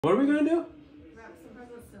What are we gonna do? Wrap some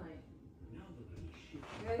presents tonight.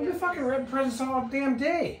 We're gonna fucking wrap presents all damn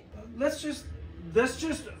day. Let's just,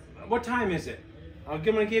 what time is it? I'm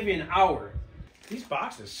gonna give you an hour. These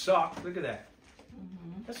boxes suck. Look at that.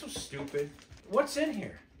 That's so stupid. What's in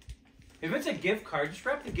here? If it's a gift card, just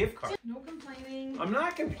wrap the gift card. No complaining. I'm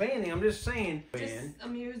not complaining. I'm just saying. Just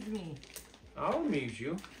amuse me. I'll amuse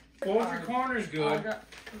you. Fold your corners good.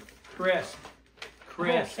 Crisp.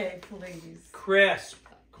 Crisp. Okay, please. Crisp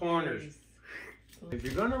corners. If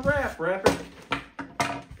you're gonna wrap it.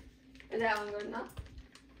 Is that one good enough?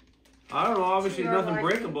 I don't know. Obviously, Sure, nothing like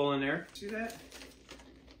breakable in there. See that?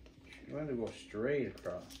 You want to go straight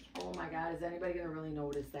across. Oh my God, is anybody gonna really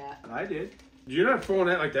notice that? I did. You're not throwing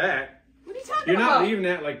that like that. What are you talking You're about? not leaving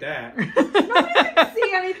that like that. Nobody can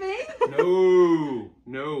see anything.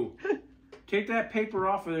 No. Take that paper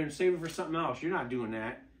off of there and save it for something else. You're not doing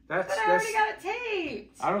that. But I already got it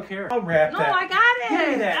taped. I don't care. I'll wrap that. No, I got it. Give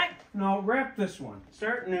me that. No, wrap this one.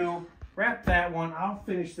 Start new. Wrap that one. I'll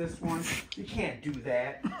finish this one. You can't do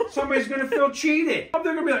that. Somebody's going to feel cheated. They're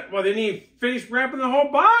going to be like, well, they need to finish wrapping the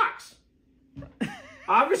whole box.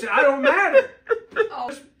 Obviously, I don't matter. Oh,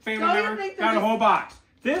 This family member got a whole box.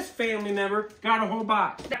 This family member got a whole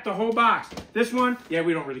box. Got the whole box. This one, yeah,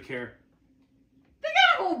 we don't really care. They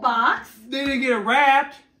got a whole box. They didn't get it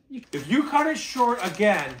wrapped. If you cut it short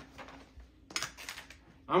again,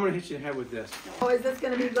 I'm going to hit you in the head with this. Oh, is this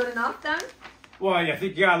gonna be good enough then? Well, I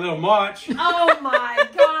think you got a little much. Oh my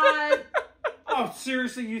God. Oh,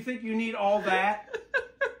 seriously, you think you need all that?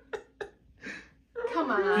 Come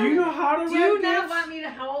on. Do you know how to wrap Do you this? not want me to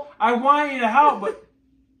help? I want you to help, but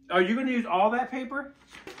are you going to use all that paper?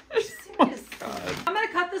 Serious. I'm gonna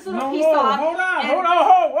cut this little No, piece whoa, off. hold on, and- hold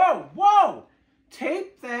on, whoa.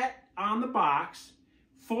 Tape that on the box,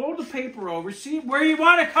 fold the paper over, see where you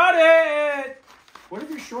want to cut it. What if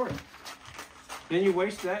you're short? Then you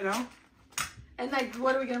waste that now? And like,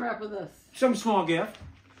 what are we gonna wrap with this? Some small gift.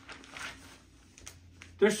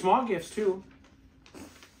 There's small gifts too,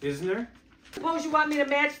 isn't there? Suppose you want me to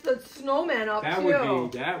match the snowman up That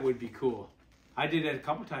too. would be cool. I did that a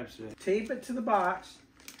couple times today. Tape it to the box.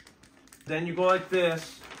 Then you go like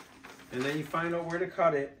this, and then you find out where to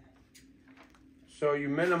cut it. So you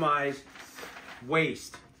minimize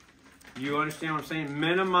waste. You understand what I'm saying?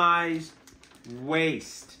 Minimize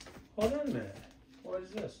waste. Hold on a minute. What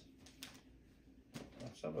is this?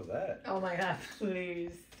 What's up with that? Oh my God,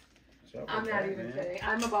 please. What's up I'm with not that, even man? kidding.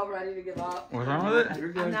 I'm about ready to give up. What's wrong with it? You're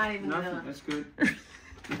good. I'm not even Nothing. gonna- That's good.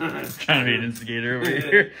 Trying to be an instigator over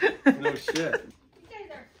here. No shit. You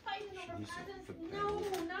guys are fighting over Jesus, presents. for No,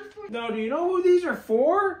 not for No, do you know who these are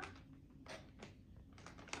for?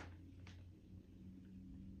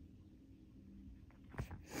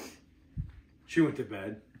 She went to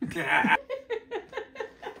bed. I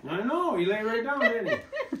know, he lay right down, didn't he?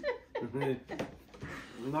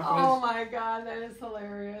 I'm not gonna- Oh my God, that is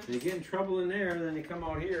hilarious. They get in trouble in there, and then they come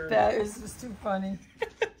out here. That is just too funny.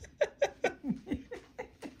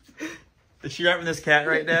 Is she wrapping this cat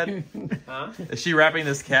right, Dad? Huh? Is she wrapping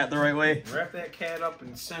this cat the right way? Wrap that cat up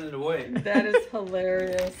and send it away. That is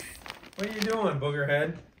hilarious. What are you doing,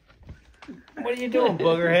 boogerhead? What are you doing,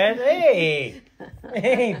 boogerhead? Hey!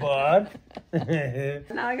 Hey, bud.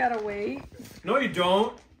 Now I gotta wait. No, you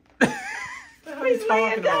don't. What the hell are you He's laying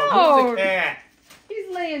talking about? down. Who's the cat?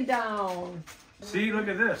 He's laying down. See, look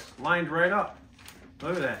at this. Lined right up.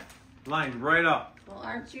 Look at that. Lined right up. Well,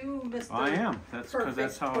 aren't you Mr. I am. That's because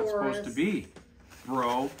that's how it's supposed to be,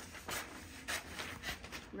 bro.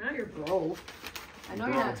 Now you're broke. I know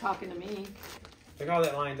Bro. you're not talking to me. Look how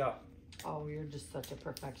that lined up. Oh, you're just such a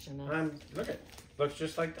perfectionist. Look at it. Looks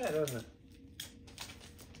just like that, doesn't it?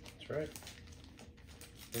 That's right.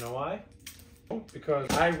 You know why? Because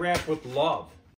I wrap with love.